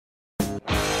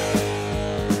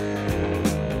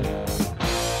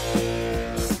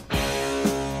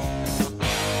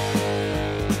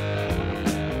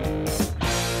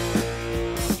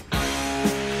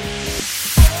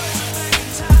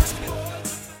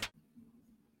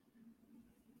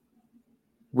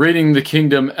Raiding the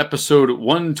Kingdom, episode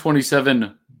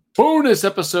 127, bonus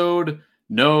episode,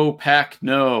 No Pack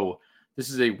No.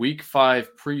 This is a week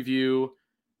 5 preview,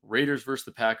 Raiders versus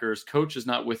the Packers. Coach is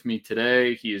not with me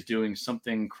today. He is doing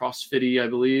something CrossFit-y, I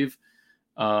believe.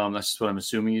 That's just what I'm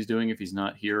assuming he's doing if he's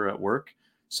not here at work.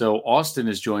 So Austin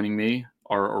is joining me,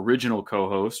 our original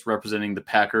co-host, representing the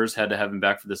Packers. Had to have him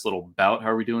back for this little bout. How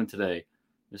are we doing today,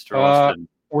 Mr. Austin?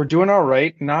 We're doing all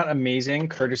right. Not amazing,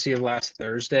 courtesy of last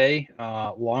Thursday.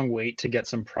 Long wait to get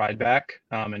some pride back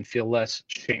and feel less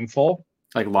shameful.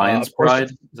 Like Lions pride?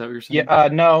 Is that what you're saying? Yeah,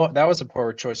 no, that was a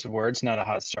poor choice of words. Not a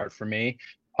hot start for me.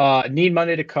 Need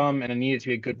Monday to come, and I need it to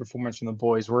be a good performance from the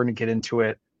boys. We're going to get into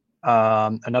it.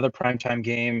 Another primetime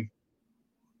game.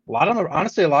 A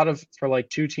lot for like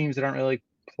two teams that aren't really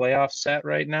playoff set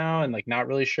right now and like not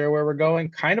really sure where we're going.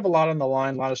 Kind of a lot on the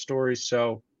line, a lot of stories.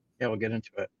 So yeah, we'll get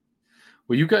into it.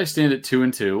 Well, you guys stand at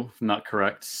 2-2, if I'm not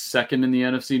correct. Second in the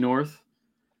NFC North.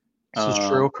 This is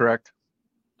true, correct.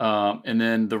 And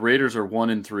then the Raiders are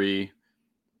 1-3,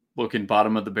 looking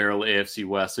bottom of the barrel AFC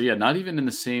West. So yeah, not even in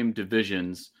the same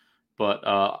divisions, but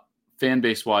fan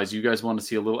base wise, you guys want to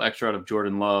see a little extra out of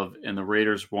Jordan Love, and the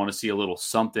Raiders want to see a little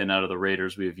something out of the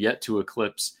Raiders. We have yet to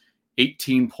eclipse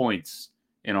 18 points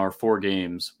in our 4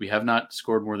 games. We have not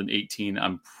scored more than 18.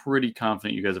 I'm pretty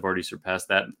confident you guys have already surpassed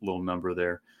that little number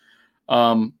there.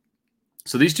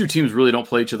 So these two teams really don't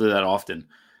play each other that often.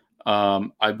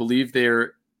 I believe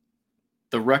the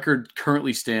record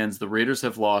currently stands. The Raiders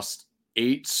have lost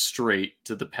 8 straight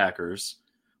to the Packers.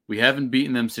 We haven't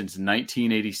beaten them since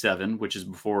 1987, which is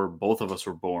before both of us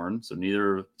were born.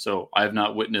 So I have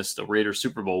not witnessed a Raiders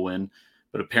Super Bowl win,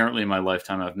 but apparently in my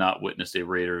lifetime, I've not witnessed a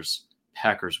Raiders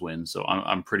Packers win. So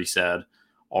I'm pretty sad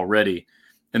already.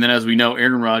 And then as we know,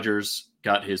 Aaron Rodgers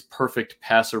got his perfect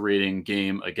passer rating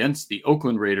game against the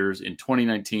Oakland Raiders in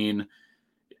 2019.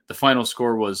 The final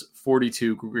score was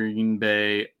 42 Green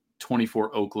Bay,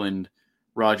 24 Oakland.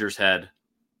 Rodgers had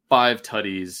 5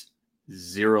 tutties,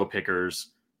 0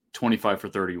 pickers, 25 for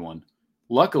 31.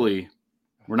 Luckily,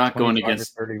 we're not going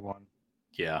against 31.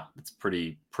 Yeah, it's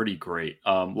pretty great.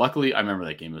 Luckily, I remember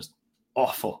that game was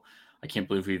awful. I can't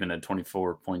believe we even had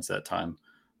 24 points that time.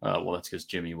 Well, that's because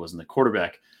Jimmy wasn't the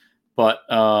quarterback. But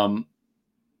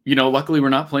luckily we're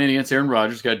not playing against Aaron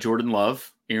Rodgers. Got Jordan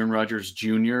Love, Aaron Rodgers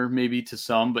Jr. maybe to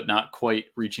some, but not quite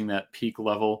reaching that peak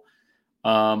level.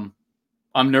 I'm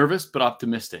nervous, but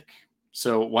optimistic.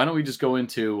 So why don't we just go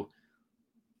into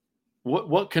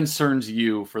what concerns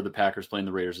you for the Packers playing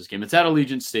the Raiders this game? It's at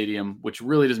Allegiant Stadium, which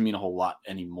really doesn't mean a whole lot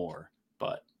anymore.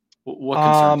 But what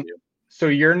concerns you? So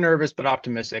you're nervous but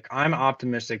optimistic. I'm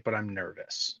optimistic, but I'm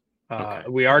nervous. Okay.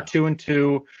 We are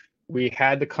 2-2. We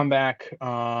had the comeback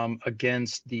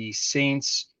against the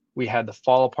Saints. We had the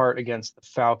fall apart against the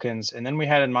Falcons, and then we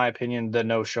had, in my opinion, the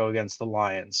no-show against the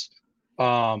Lions.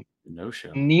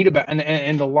 No-show.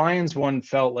 And the Lions one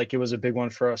felt like it was a big one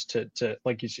for us to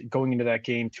like you said, going into that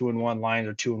game 2-1. Lions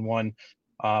are 2-1.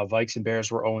 Vikes and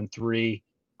Bears were 0-3.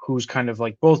 Who's kind of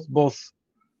like both.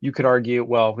 You could argue,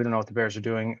 well, we don't know what the Bears are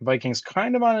doing. Vikings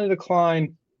kind of on a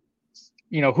decline.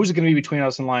 Who's it going to be between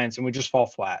us and Lions? And we just fall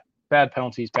flat. Bad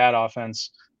penalties, bad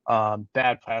offense,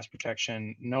 bad pass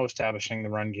protection, no establishing the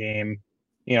run game.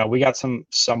 We got some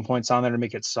points on there to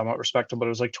make it somewhat respectable, but it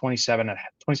was like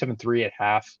 27-3 at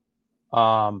half.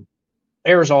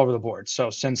 Errors all over the board. So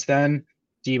since then,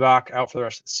 D-Bach out for the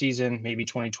rest of the season, maybe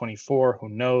 2024, who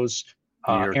knows?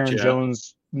 Aaron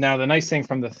Jones. Now, the nice thing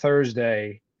from the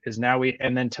Thursday is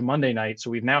and then to Monday night, so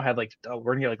we've now had we're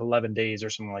going to get 11 days or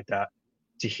something like that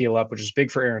to heal up, which is big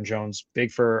for Aaron Jones,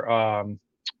 big for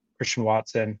Christian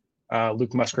Watson.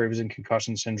 Luke Musgrave is in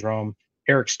concussion syndrome.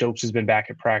 Eric Stokes has been back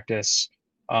at practice.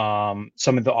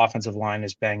 Some of the offensive line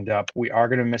is banged up. We are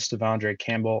going to miss Devondre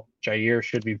Campbell. Jair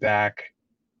should be back.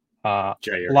 We're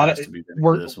going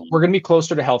to be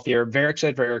closer to healthier. Very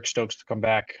excited for Eric Stokes to come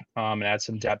back and add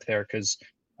some depth there because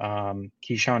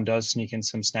Keyshawn does sneak in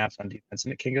some snaps on defense,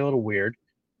 and it can get a little weird.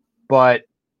 But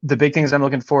the big things I'm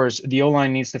looking for is the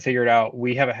O-line needs to figure it out.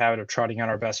 We have a habit of trotting out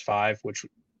our best 5, which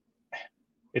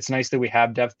it's nice that we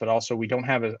have depth, but also we don't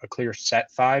have a clear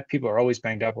set 5. People are always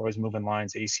banged up, always moving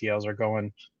lines. ACLs are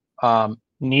going.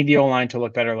 Need the O-line to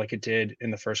look better like it did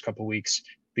in the first couple of weeks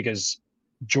because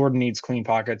Jordan needs clean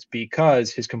pockets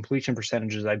because his completion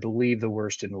percentage is, I believe, the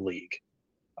worst in the league.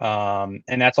 And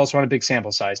that's also on a big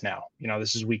sample size now.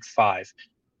 This is week 5.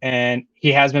 And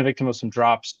he has been a victim of some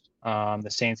drops. The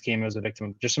Saints game was a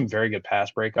victim of just some very good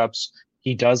pass breakups.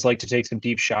 He does like to take some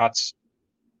deep shots.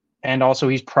 And also,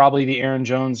 he's probably the Aaron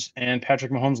Jones and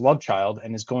Patrick Mahomes love child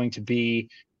and is going to be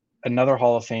another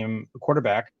Hall of Fame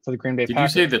quarterback for the Green Bay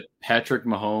Packers. Did you say that Patrick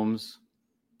Mahomes,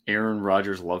 Aaron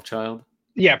Rodgers love child?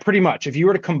 Yeah, pretty much. If you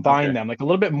were to combine Okay. them, like a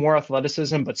little bit more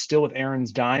athleticism, but still with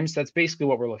Aaron's dimes, that's basically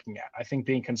what we're looking at. I think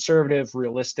being conservative,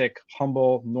 realistic,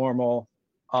 humble, normal,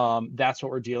 that's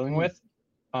what we're dealing Hmm. with.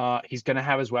 He's going to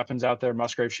have his weapons out there.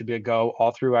 Musgrave should be a go.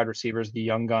 All three wide receivers, the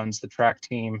young guns, the track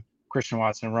team, Christian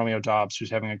Watson and Romeo Dobbs,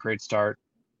 who's having a great start,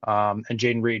 and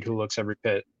Jaden Reed, who looks every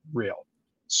bit real.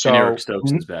 And Eric So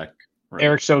Stokes is back, right?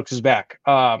 Eric Stokes is back.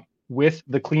 With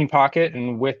the clean pocket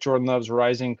and with Jordan Love's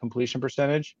rising completion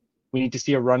percentage, we need to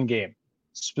see a run game,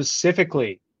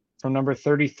 specifically from number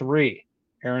 33,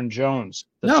 Aaron Jones.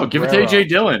 No, give it to AJ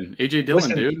Dillon. AJ Dillon,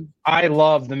 Listen, dude. I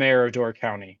love the mayor of Door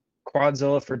County.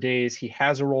 Quadzilla for days. He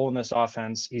has a role in this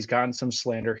offense. He's gotten some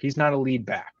slander. He's not a lead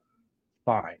back.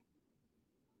 Fine.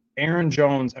 Aaron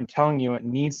Jones, I'm telling you, it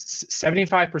needs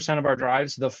 75% of our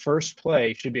drives. The first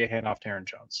play should be a handoff to Aaron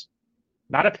Jones.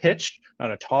 Not a pitch,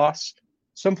 not a toss,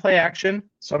 some play action,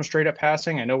 some straight up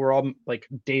passing. I know we're all like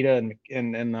data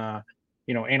and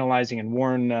analyzing, and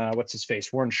Warren, what's his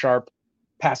face? Warren Sharp,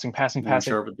 passing.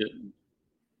 Sharp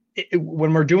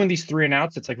When we're doing these 3 and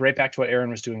outs, it's like right back to what Aaron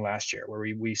was doing last year, where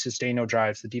we sustain no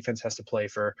drives. The defense has to play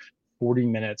for 40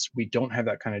 minutes. We don't have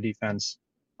that kind of defense.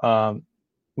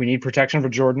 We need protection for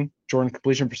Jordan. Jordan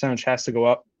completion percentage has to go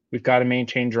up. We've got to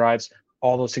maintain drives.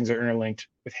 All those things are interlinked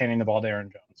with handing the ball to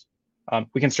Aaron Jones.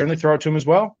 We can certainly throw it to him as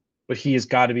well, but he has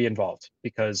got to be involved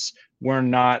because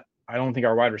I don't think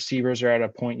our wide receivers are at a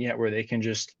point yet where they can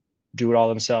just do it all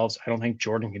themselves. I don't think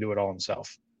Jordan can do it all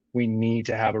himself. We need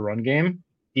to have a run game.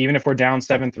 Even if we're down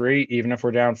 7-3, even if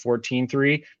we're down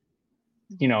 14-3,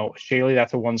 Shaley,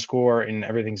 that's a one score and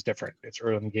everything's different. It's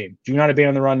early in the game. Do not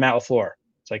abandon the run, Matt LaFleur.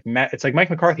 It's like Mike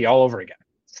McCarthy all over again.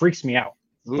 Freaks me out.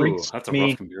 Ooh, that's a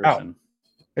rough comparison.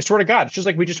 I swear to God, it's just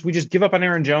like we just give up on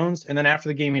Aaron Jones, and then after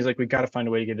the game, he's like, we got to find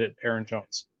a way to get it Aaron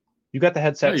Jones. You got the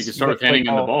headset. You can start handing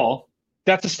him the ball.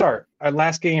 That's a start. Our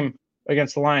last game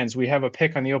against the Lions, we have a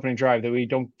pick on the opening drive that we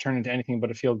don't turn into anything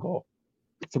but a field goal.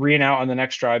 3 and out on the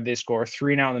next drive, they score.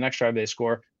 3 and out on the next drive, they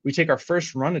score. We take our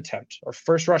first run attempt, our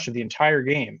first rush of the entire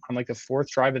game on like the 4th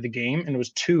drive of the game, and it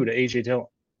was 2 to AJ Dillon.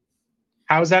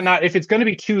 How is that not? If it's going to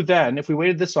be 2, then if we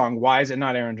waited this long, why is it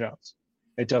not Aaron Jones?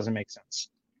 It doesn't make sense.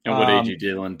 And what AJ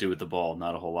Dillon do with the ball?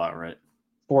 Not a whole lot, right?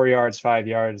 4 yards, 5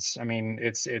 yards. I mean,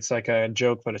 it's like a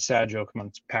joke, but a sad joke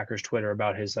among Packers Twitter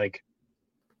about his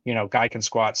guy can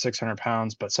squat 600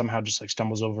 pounds, but somehow just like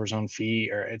stumbles over his own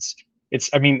feet. Or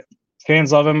I mean,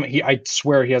 fans love him. I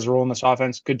swear he has a role in this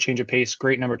offense. Good change of pace,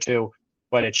 great number 2,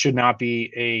 but it should not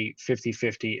be a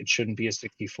 50-50. It shouldn't be a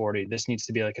 60-40. This needs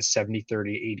to be like a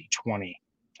 70-30, 80-20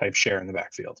 type share in the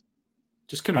backfield.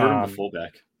 Just convert him to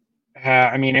fullback.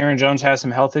 I mean, Aaron Jones has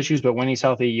some health issues, but when he's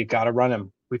healthy, you got to run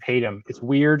him. We paid him. It's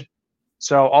weird.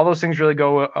 So all those things really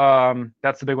go.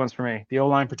 That's the big ones for me. The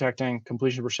O-line protecting,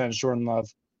 completion percentage, Jordan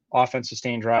Love, offense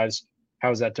sustained drives.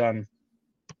 How is that done?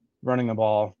 Running the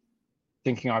ball,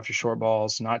 thinking off your short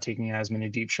balls, not taking as many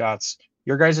deep shots.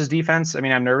 Your guys' defense, I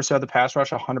mean, I'm nervous about the pass rush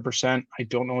 100%. I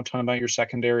don't know a ton about your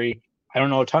secondary. I don't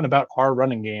know a ton about our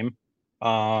running game.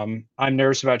 I'm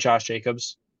nervous about Josh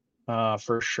Jacobs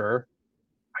for sure.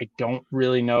 I don't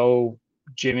really know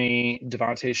Jimmy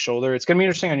Devontae's shoulder. It's going to be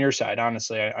interesting on your side,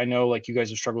 honestly. I know like you guys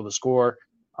have struggled to score.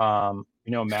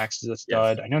 Max is a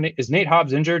stud. Yes. I know is Nate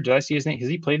Hobbs injured? Did I see his name? Has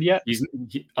he played yet?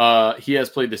 He has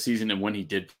played this season, and when he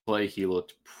did play, he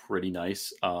looked pretty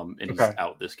nice. And he's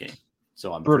out this game,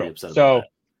 so I'm pretty upset about that.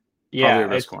 Yeah,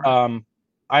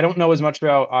 I don't know as much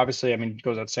about. Obviously, I mean, it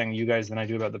goes out saying you guys than I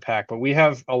do about the Pack, but we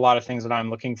have a lot of things that I'm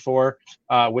looking for.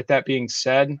 With that being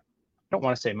said, I don't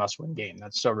want to say must-win game.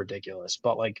 That's so ridiculous,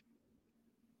 but like.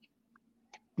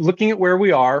 Looking at where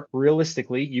we are,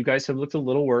 realistically, you guys have looked a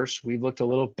little worse. We've looked a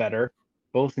little better.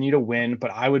 Both need a win, but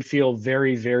I would feel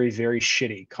very, very, very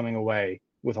shitty coming away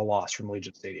with a loss from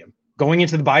Allegiant Stadium. Going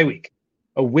into the bye week.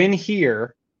 A win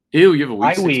here. Ew, you have a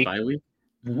week 6 bye week?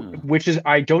 Which is,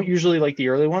 I don't usually like the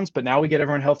early ones, but now we get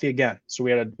everyone healthy again. So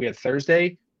we had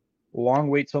Thursday, long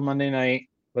wait till Monday night.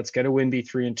 Let's get a win, be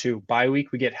 3-2. Bye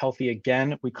week, we get healthy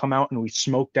again. We come out and we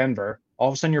smoke Denver. All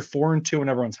of a sudden, you're 4-2 and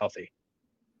everyone's healthy.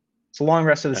 It's a long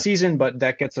rest of the season, but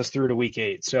that gets us through to week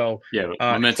 8. So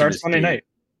it starts Monday night.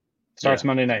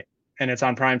 Monday night, and it's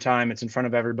on prime time. It's in front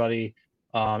of everybody.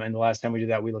 And the last time we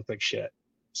did that, we looked like shit.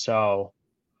 So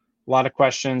a lot of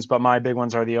questions, but my big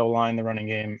ones are the O-line, the running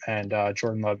game, and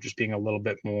Jordan Love just being a little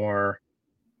bit more,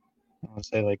 I would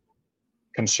say like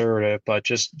conservative, but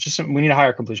just we need a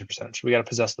higher completion percentage. We got to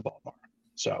possess the ball more.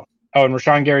 So. Oh, and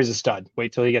Rashawn Gary's a stud.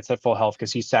 Wait till he gets at full health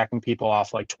because he's sacking people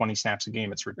off like 20 snaps a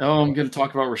game. It's ridiculous. Oh, I'm going to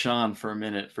talk about Rashawn for a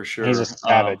minute for sure. He's a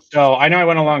savage. So I know I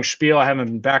went a long spiel. I haven't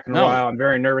been back in a while. I'm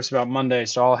very nervous about Monday,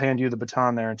 so I'll hand you the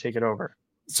baton there and take it over.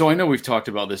 So I know we've talked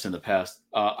about this in the past.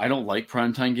 I don't like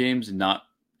primetime games, not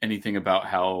anything about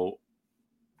how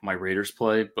my Raiders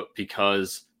play, but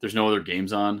because there's no other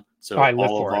games on. So I live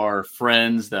all of for it. our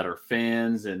friends that are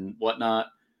fans and whatnot,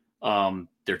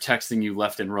 they're texting you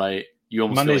left and right. You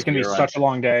almost Monday's feel like going to be such a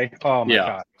long day. Oh my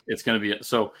God. It's going to be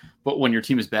so. But when your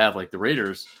team is bad, like the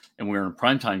Raiders, and we're in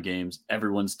primetime games,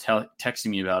 everyone's texting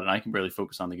me about it, and I can barely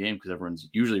focus on the game because everyone's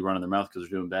usually running their mouth because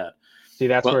they're doing bad. See,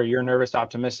 that's where you're nervous,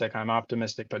 optimistic. I'm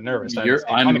optimistic, but nervous.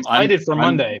 I'm excited for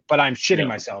Monday, but I'm shitting Yeah.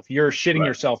 myself. You're shitting Right.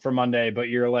 yourself for Monday, but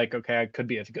you're like, okay, it could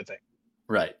be a good thing.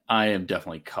 Right. I am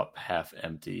definitely cup half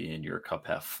empty and you're cup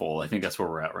half full. I think that's where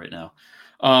we're at right now.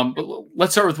 But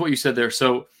let's start with what you said there.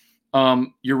 So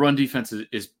your run defense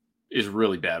is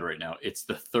really bad right now. It's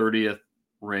the 30th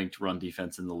ranked run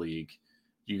defense in the league.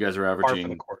 You guys are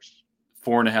averaging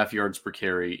 4.5 yards per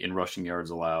carry in rushing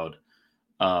yards allowed.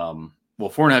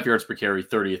 4.5 yards per carry,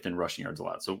 30th in rushing yards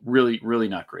allowed. So really, really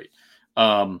not great.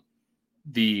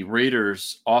 The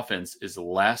Raiders offense is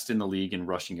last in the league in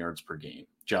rushing yards per game.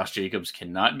 Josh Jacobs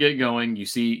cannot get going.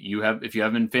 If you have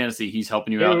him in fantasy, he's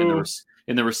helping you out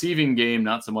in the receiving game,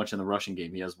 not so much in the rushing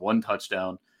game. He has one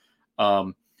touchdown.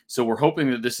 So we're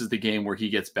hoping that this is the game where he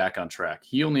gets back on track.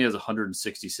 He only has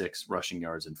 166 rushing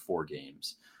yards in 4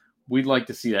 games. We'd like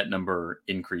to see that number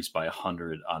increase by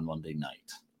 100 on Monday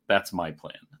night. That's my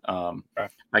plan.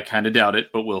 I kind of doubt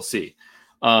it, but we'll see.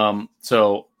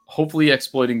 So hopefully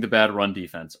exploiting the bad run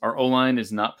defense. Our O-line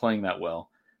is not playing that well.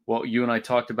 What you and I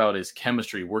talked about is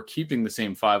chemistry. We're keeping the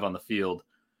same 5 on the field.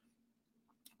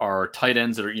 Our tight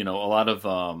ends that are, a lot of,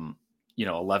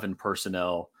 11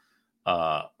 personnel,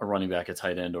 a running back, a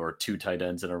tight end, or 2 tight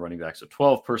ends and a running back. So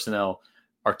 12 personnel.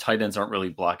 Our tight ends aren't really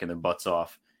blocking their butts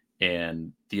off.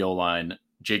 And the O-line,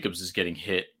 Jacobs is getting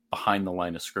hit behind the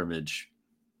line of scrimmage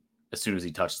as soon as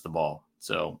he touches the ball.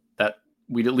 So that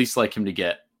we'd at least like him to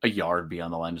get a yard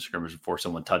beyond the line of scrimmage before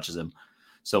someone touches him.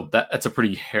 So that's a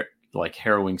pretty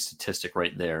harrowing statistic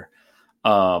right there.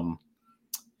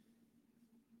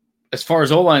 As far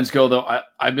as O-lines go, though,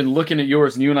 I've been looking at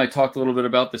yours, and you and I talked a little bit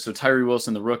about this. So Tyree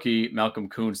Wilson, the rookie, Malcolm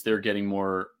Kuntz, they're getting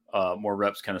more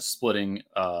reps, kind of splitting,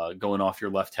 going off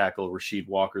your left tackle, Rasheed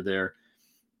Walker there.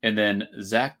 And then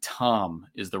Zach Tom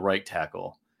is the right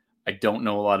tackle. I don't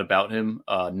know a lot about him.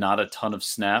 Not a ton of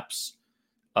snaps.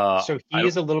 So he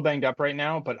is a little banged up right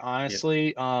now, but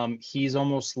honestly, he's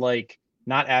almost like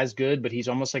not as good, but he's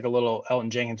almost like a little Elton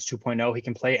Jenkins 2.0. He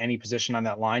can play any position on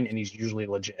that line, and he's usually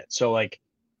legit. So like,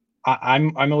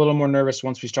 I'm a little more nervous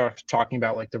once we start talking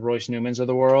about like the Royce Newmans of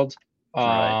the world.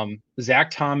 Right. Zach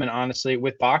Tom, and honestly,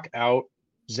 with Bach out,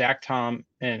 Zach Tom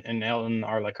and Elton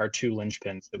are like our 2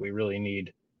 linchpins that we really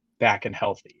need back and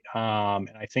healthy.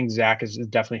 And I think Zach is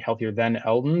definitely healthier than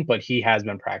Elton, but he has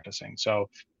been practicing. So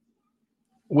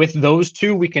with those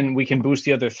 2, we can boost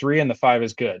the other 3, and the 5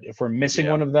 is good. If we're missing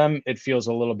one of them, it feels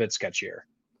a little bit sketchier.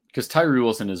 Because Tyree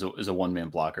Wilson is a one-man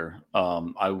blocker.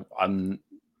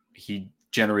 He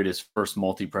generated his first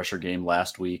multi-pressure game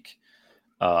last week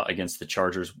against the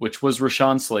Chargers, which was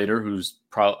Rashawn Slater, who's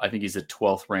I think he's the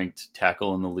 12th ranked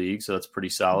tackle in the league, so that's pretty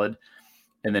solid.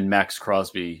 And then Max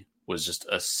Crosby was just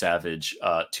a savage.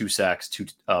 2 sacks, 2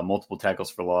 multiple tackles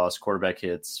for loss, quarterback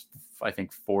hits. I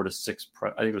think 4 to 6. I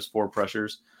think it was 4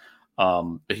 pressures.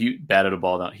 But he batted a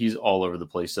ball down. He's all over the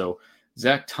place. So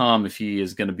Zach Tom, if he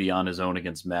is going to be on his own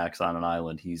against Max on an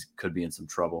island, he could be in some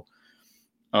trouble.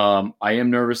 I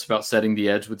am nervous about setting the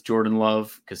edge with Jordan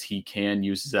Love because he can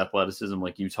use his athleticism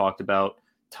like you talked about.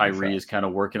 Tyree is kind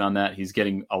of working on that. He's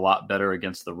getting a lot better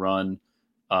against the run.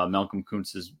 Malcolm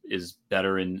Kuntz is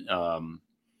better in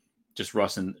just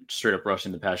straight up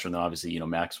rushing the passer. And then obviously,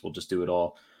 Max will just do it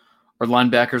all. Our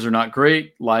linebackers are not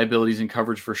great. Liabilities in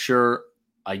coverage for sure.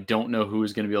 I don't know who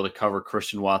is going to be able to cover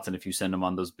Christian Watson if you send him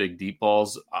on those big deep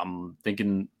balls. I'm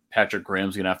thinking Patrick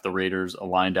Graham's going to have the Raiders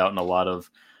aligned out in a lot of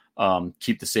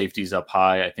keep the safeties up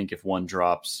high. I think if one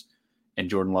drops and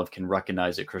Jordan Love can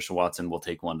recognize it, Christian Watson will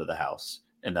take one to the house,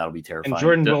 and that'll be terrifying. And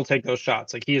Jordan will take those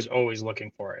shots. Like, he is always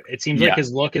looking for it. It seems like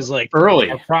his look is like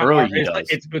early.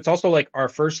 It's also like our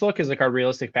first look is like our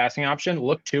realistic passing option.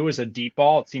 Look 2 is a deep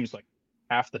ball. It seems like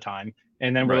half the time.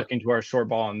 And then we're looking to our short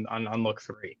ball on look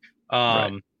 3.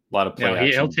 A lot of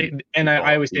play he'll take, and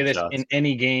I always say this shots. In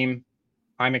any game,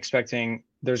 I'm expecting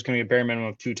there's going to be a bare minimum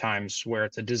of 2 times where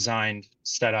it's a designed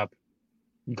setup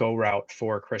go route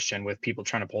for Christian with people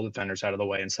trying to pull defenders out of the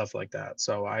way and stuff like that.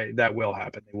 So that will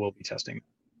happen. They will be testing.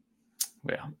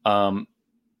 Yeah.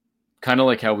 Kind of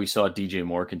like how we saw DJ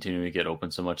Moore continuing to get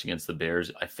open so much against the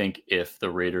Bears. I think if the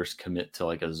Raiders commit to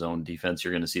like a zone defense,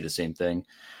 you're going to see the same thing.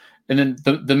 And then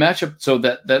the matchup, so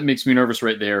that makes me nervous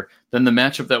right there. Then the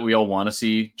matchup that we all want to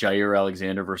see, Jair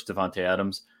Alexander versus Devontae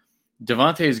Adams.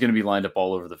 Devontae is going to be lined up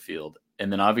all over the field.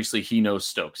 And then obviously he knows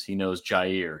Stokes. He knows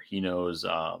Jair. He knows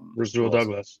Rasul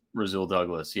Douglas. Rasul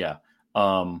Douglas, yeah.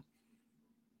 I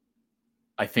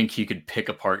think he could pick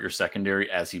apart your secondary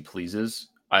as he pleases.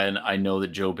 I know that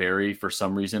Joe Barry, for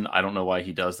some reason, I don't know why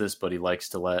he does this, but he likes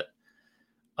to let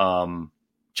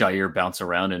Jair bounce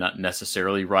around and not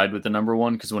necessarily ride with the number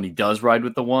one, because when he does ride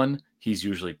with the one, he's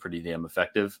usually pretty damn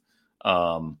effective.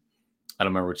 I don't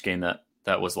remember which game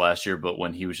that was last year, but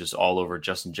when he was just all over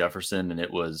Justin Jefferson, and it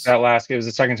was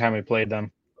the second time we played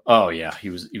them. Oh yeah, he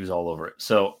was all over it.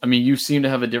 So I mean, you seem to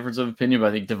have a difference of opinion, but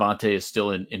I think Devontae is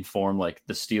still in form. Like,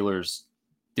 the Steelers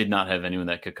did not have anyone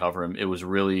that could cover him. It was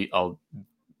really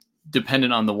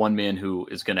dependent on the one man who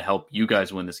is going to help you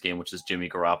guys win this game, which is Jimmy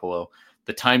Garoppolo.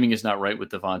 The timing is not right with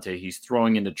Devontae. He's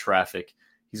throwing into traffic.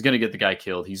 He's going to get the guy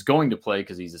killed. He's going to play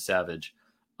because he's a savage.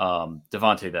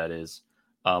 Devontae, that is.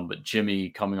 But Jimmy,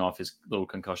 coming off his little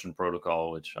concussion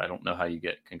protocol, which I don't know how you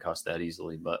get concussed that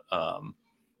easily, but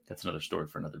that's another story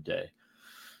for another day.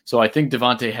 So I think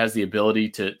Devontae has the ability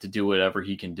to do whatever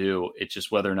he can do. It's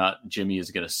just whether or not Jimmy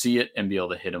is going to see it and be able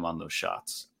to hit him on those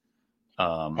shots. So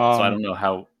I don't know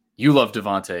how you love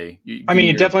Devontae. I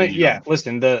mean, definitely. Yeah.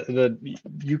 Listen, the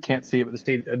you can't see it,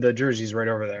 but the jersey's right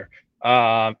over there.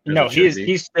 No,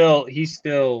 he's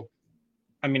still.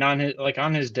 I mean,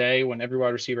 on his day when every wide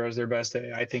receiver has their best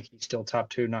day, I think he's still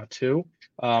top 2, not 2.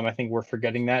 I think we're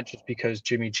forgetting that just because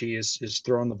Jimmy G is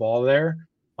throwing the ball there.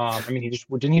 I mean,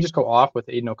 didn't he just go off with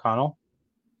Aiden O'Connell?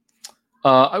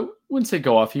 I wouldn't say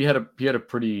go off. He had a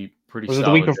pretty. Was it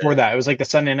the week before that? It was like the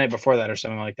Sunday night before that or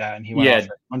something like that, and he went off at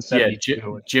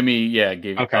 172. Jimmy,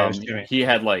 gave. Okay, Jimmy. He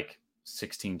had like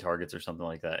 16 targets or something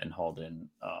like that and hauled in.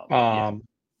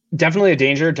 Definitely a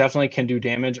danger. Definitely can do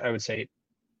damage. I would say,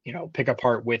 pick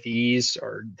apart with ease,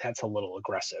 or that's a little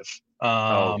aggressive.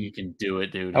 You can do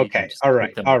it, dude. Okay, all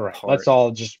right. Let's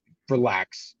all just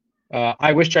relax.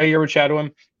 I wish Jair would shadow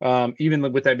him. Even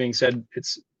with that being said,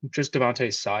 it's just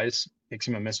Devontae's size makes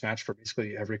him a mismatch for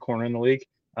basically every corner in the league.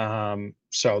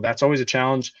 So that's always a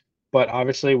challenge. But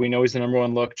obviously, we know he's the number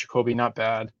one look. Jacoby, not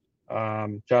bad.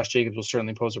 Josh Jacobs will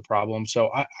certainly pose a problem. So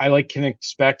I can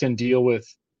expect and deal with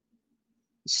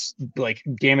like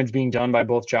damage being done by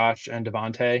both Josh and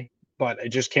Devontae. But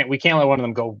we can't let one of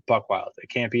them go buck wild. It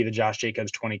can't be the Josh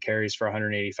Jacobs 20 carries for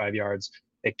 185 yards.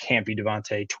 It can't be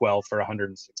Devontae 12 for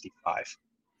 165.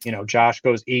 Josh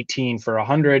goes 18 for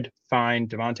 100. Fine.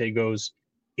 Devontae goes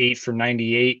 8 for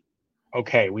 98.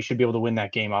 Okay, we should be able to win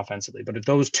that game offensively. But if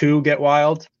those two get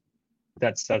wild,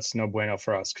 that's no bueno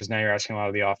for us, because now you're asking a lot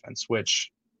of the offense,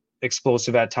 which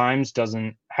explosive at times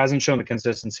hasn't shown the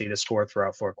consistency to score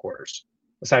throughout 4 quarters,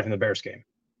 aside from the Bears game.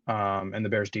 And the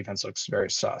Bears defense looks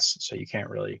very sus, so you can't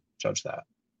really judge that.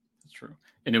 That's true.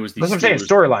 And it was that's what I'm saying.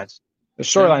 Storylines. There's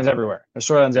storylines everywhere. There's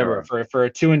storylines everywhere for a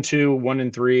 2-2,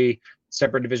 1-3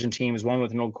 separate division teams. One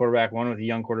with an old quarterback, one with a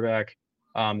young quarterback.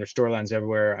 There's storylines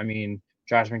everywhere. I mean,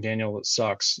 Josh McDaniel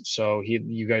sucks, so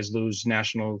you guys lose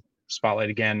national spotlight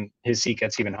again. His seat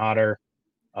gets even hotter.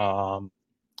 I'm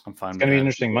fine. It's gonna be an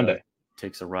interesting Monday.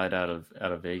 Takes a ride out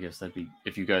of Vegas. That'd be,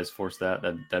 if you guys force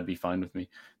that'd be fine with me.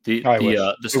 The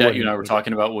stat you and I were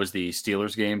talking about was the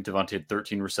Steelers game. Devontae had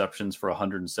 13 receptions for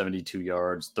 172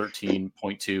 yards,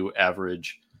 13.2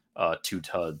 average, 2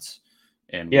 tuds,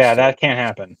 and that can't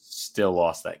happen. Still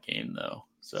lost that game though.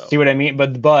 So see what I mean?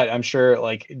 But I'm sure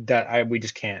like that we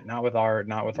just can't. Not with our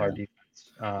defense.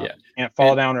 Can't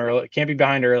fall down early. Can't be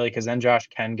behind early, because then Josh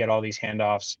can get all these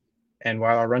handoffs. And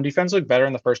while our run defense looked better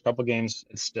in the first couple games,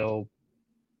 it's still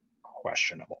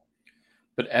questionable.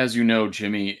 But as you know,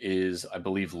 Jimmy is, I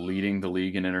believe, leading the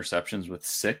league in interceptions with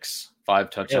 5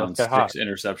 touchdowns, 6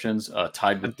 interceptions,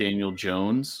 tied with Daniel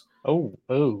Jones. Oh.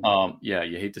 Yeah,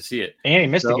 you hate to see it. And he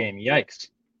missed the game. Yikes.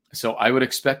 So I would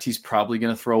expect he's probably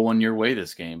going to throw one your way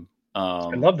this game. I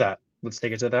love that. Let's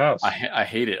take it to the house. I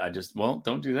hate it.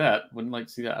 Don't do that. Wouldn't like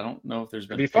to see that. I don't know if there's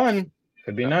been. Could be fun.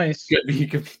 Could be nice. Could be.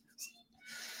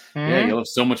 Yeah, you'll have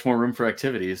so much more room for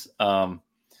activities. But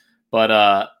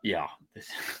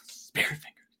spare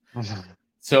fingers.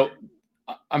 So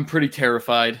I'm pretty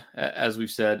terrified, as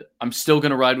we've said. I'm still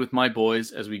going to ride with my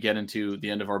boys as we get into the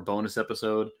end of our bonus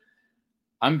episode.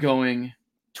 I'm going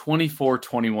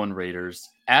 24-21 Raiders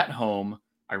at home.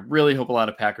 I really hope a lot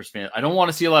of Packers fans. I don't want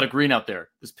to see a lot of green out there.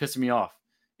 This pisses me off.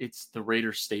 It's the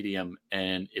Raiders Stadium,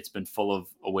 and it's been full of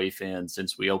away fans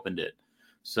since we opened it.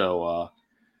 So,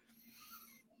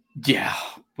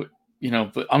 but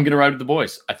I'm going to ride with the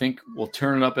boys. I think we'll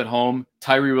turn it up at home.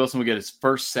 Tyree Wilson will get his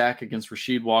first sack against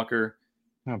Rasheed Walker.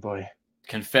 Oh, boy.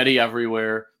 Confetti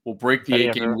everywhere. We'll break the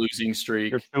 8-game losing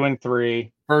streak. You're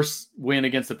 2-3. First win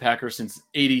against the Packers since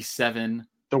 87.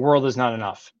 The world is not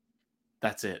enough.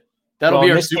 That's it. That'll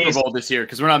be our Super Bowl this year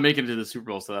because we're not making it to the Super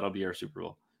Bowl, so that'll be our Super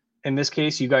Bowl. In this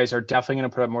case, you guys are definitely going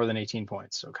to put up more than 18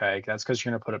 points. Okay, that's because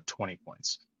you're going to put up 20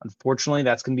 points. Unfortunately,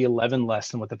 that's going to be 11 less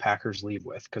than what the Packers leave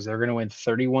with because they're going to win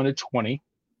 31-20.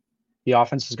 The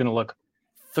offense is going to look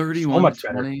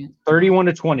 31-20.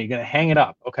 31-20. Going to hang it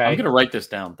up. Okay, I'm going to write this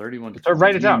down. 31-20. So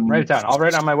write it down. Write it down. I'll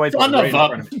write it on my whiteboard. Right in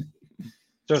front of me.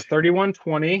 So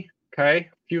 31-20. Okay, a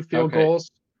few field goals,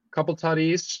 a couple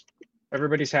tutties.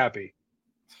 Everybody's happy.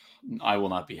 I will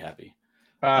not be happy.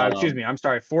 Excuse me. I'm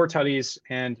sorry. 4 tutties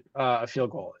and a field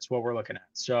goal is what we're looking at.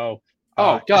 So,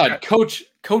 God, Coach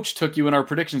took you in our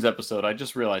predictions episode. I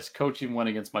just realized Coach even went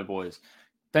against my boys.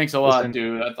 Thanks a lot,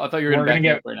 dude. I thought you were going to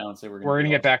back up right now and say we're going to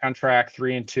get back on track.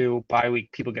 3-2. Bye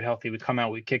week. People get healthy. We come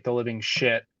out. We kick the living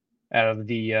shit out of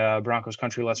the Broncos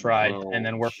country. Let's ride. And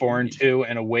then we're 4-2,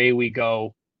 and away we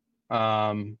go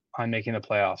on making the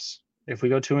playoffs. If we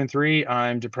go 2-3,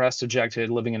 I'm depressed, dejected,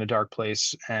 living in a dark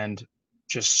place, and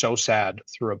just so sad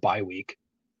through a bye week.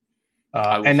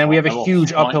 And then we have a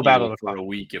huge uphill battle to climb.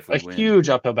 Huge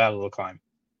uphill battle to climb.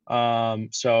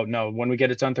 So no, when we get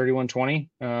it done 31-20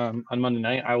 on Monday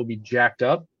night, I will be jacked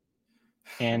up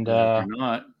and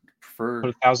not put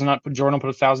 1,000 on. Jordan put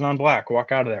 1,000 on black.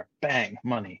 Walk out of there, bang,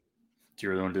 money. Do you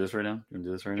really want to do this right now? Do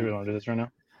we want to do this right now?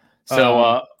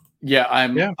 So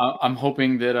I'm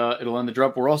hoping that it'll end the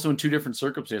drop. We're also in 2 different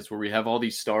circumstances where we have all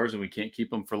these stars and we can't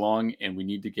keep them for long, and we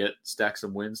need to get stacks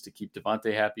of wins to keep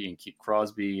Devontae happy and keep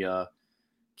Crosby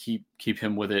keep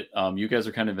him with it. You guys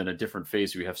are kind of in a different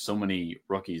phase. We have so many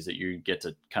rookies that you get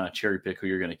to kind of cherry pick who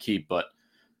you're going to keep, but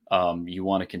you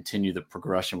want to continue the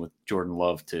progression with Jordan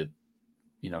Love to,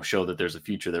 show that there's a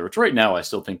future there, which right now I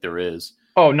still think there is.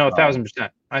 Oh no, 1,000%.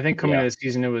 I think coming into the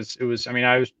season, it was, I mean,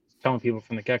 I was telling people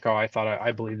from the get-go, I thought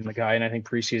I believed in the guy, and I think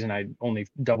preseason I only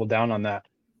doubled down on that.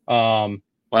 I don't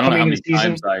know how many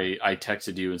times I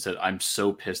texted you and said, I'm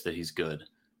so pissed that he's good.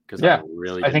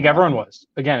 I think everyone was.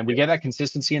 Again, we get that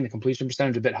consistency and the completion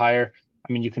percentage a bit higher.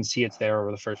 I mean, you can see it's there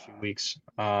over the first few weeks.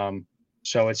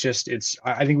 So I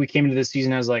think we came into this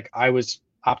season as I was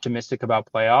optimistic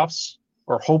about playoffs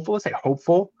or hopeful. Let's say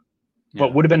hopeful,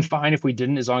 but would have been fine if we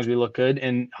didn't, as long as we look good.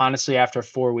 And honestly, after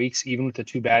 4 weeks, even with the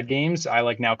 2 bad games, I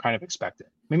now kind of expect it.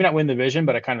 Maybe not win the division,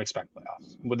 but I kind of expect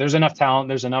playoffs. But there's enough talent.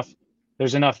 There's enough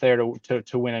there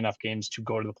to win enough games to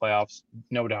go to the playoffs,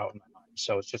 no doubt.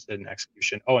 So it's just an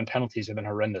execution. Oh, and penalties have been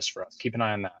horrendous for us. Keep an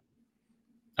eye on that.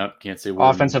 Can't say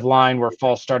offensive line. We're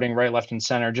false starting right, left, and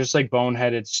center, just like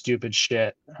boneheaded, stupid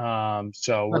shit.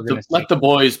 So we're gonna let the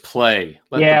boys play.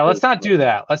 Let's not do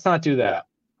that. Let's not do that.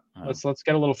 Let's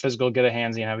get a little physical, get a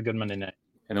handsy, and have a good Monday night.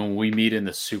 And then when we meet in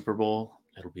the Super Bowl,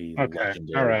 it'll be legendary.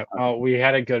 All right. Well, we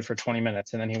had it good for 20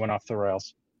 minutes, and then he went off the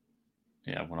rails.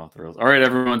 Yeah, went off the rails. All right,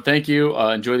 everyone. Thank you.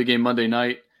 Enjoy the game Monday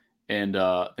night, and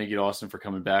thank you to Austin for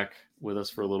coming back with us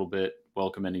for a little bit.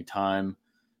 Welcome anytime,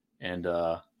 and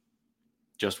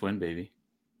just win, baby.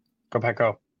 Go Pack,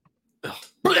 go.